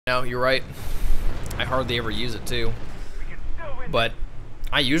No, you're right. I hardly ever use it too. But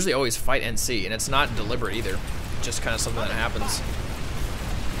I usually always fight NC, and it's not deliberate either. It's just kind of something that happens.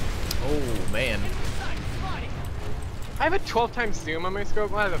 Oh, man. I have a 12 times zoom on my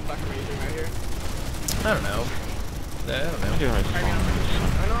scope. Why the fuck am I using that here? I don't know. I don't know. I know.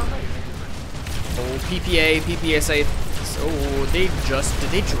 Oh, PPA safe. Oh, did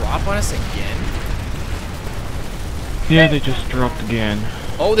they drop on us again? Yeah, they just dropped again.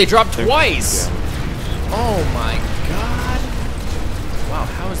 Oh, they dropped twice! Oh my god. Wow,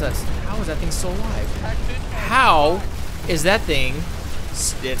 how is that thing still alive? How is that thing...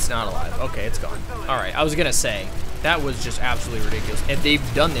 It's not alive. Okay, it's gone. Alright, I was gonna say, that was just absolutely ridiculous. And they've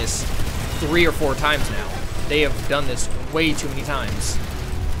done this 3 or 4 times now. They have done this way too many times.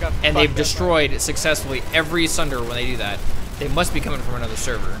 And they've destroyed successfully every Sunder when they do that. They must be coming from another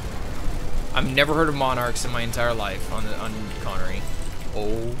server. I've never heard of Monarchs in my entire life on Connery.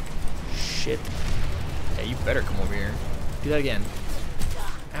 Oh, shit. Yeah, you better come over here. Do that again.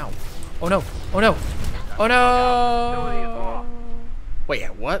 Ow. Oh no. Oh no. Oh no. Wait,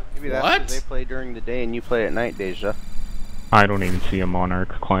 what? Maybe that's what? because they play during the day and you play at night, Deja. I don't even see a Monarch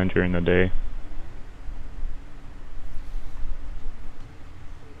clan during the day.